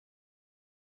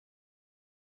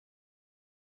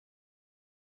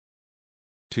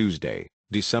Tuesday,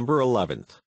 December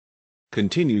 11th.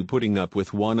 Continue putting up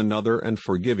with one another and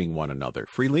forgiving one another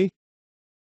freely.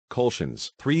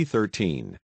 Colossians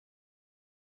 3:13.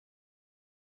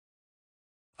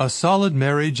 A solid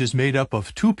marriage is made up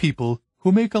of two people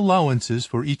who make allowances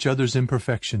for each other's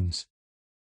imperfections.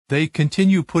 They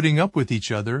continue putting up with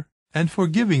each other and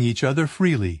forgiving each other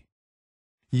freely.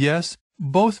 Yes,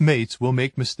 both mates will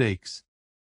make mistakes.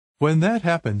 When that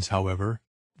happens, however,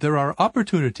 there are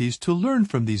opportunities to learn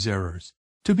from these errors,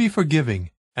 to be forgiving,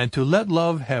 and to let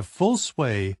love have full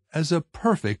sway as a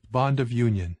perfect bond of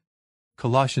union.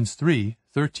 Colossians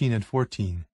 3:13 and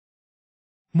 14.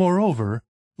 Moreover,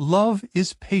 love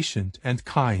is patient and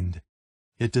kind.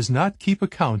 It does not keep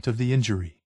account of the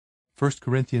injury. 1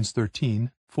 Corinthians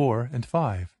 13:4 and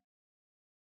 5.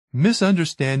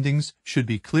 Misunderstandings should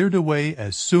be cleared away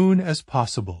as soon as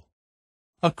possible.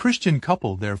 A Christian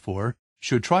couple, therefore,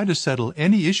 should try to settle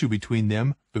any issue between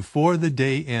them before the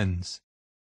day ends.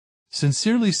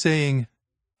 Sincerely saying,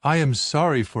 "I am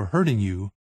sorry for hurting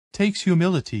you," takes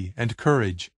humility and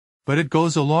courage, but it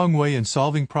goes a long way in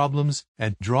solving problems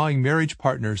and drawing marriage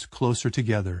partners closer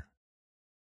together.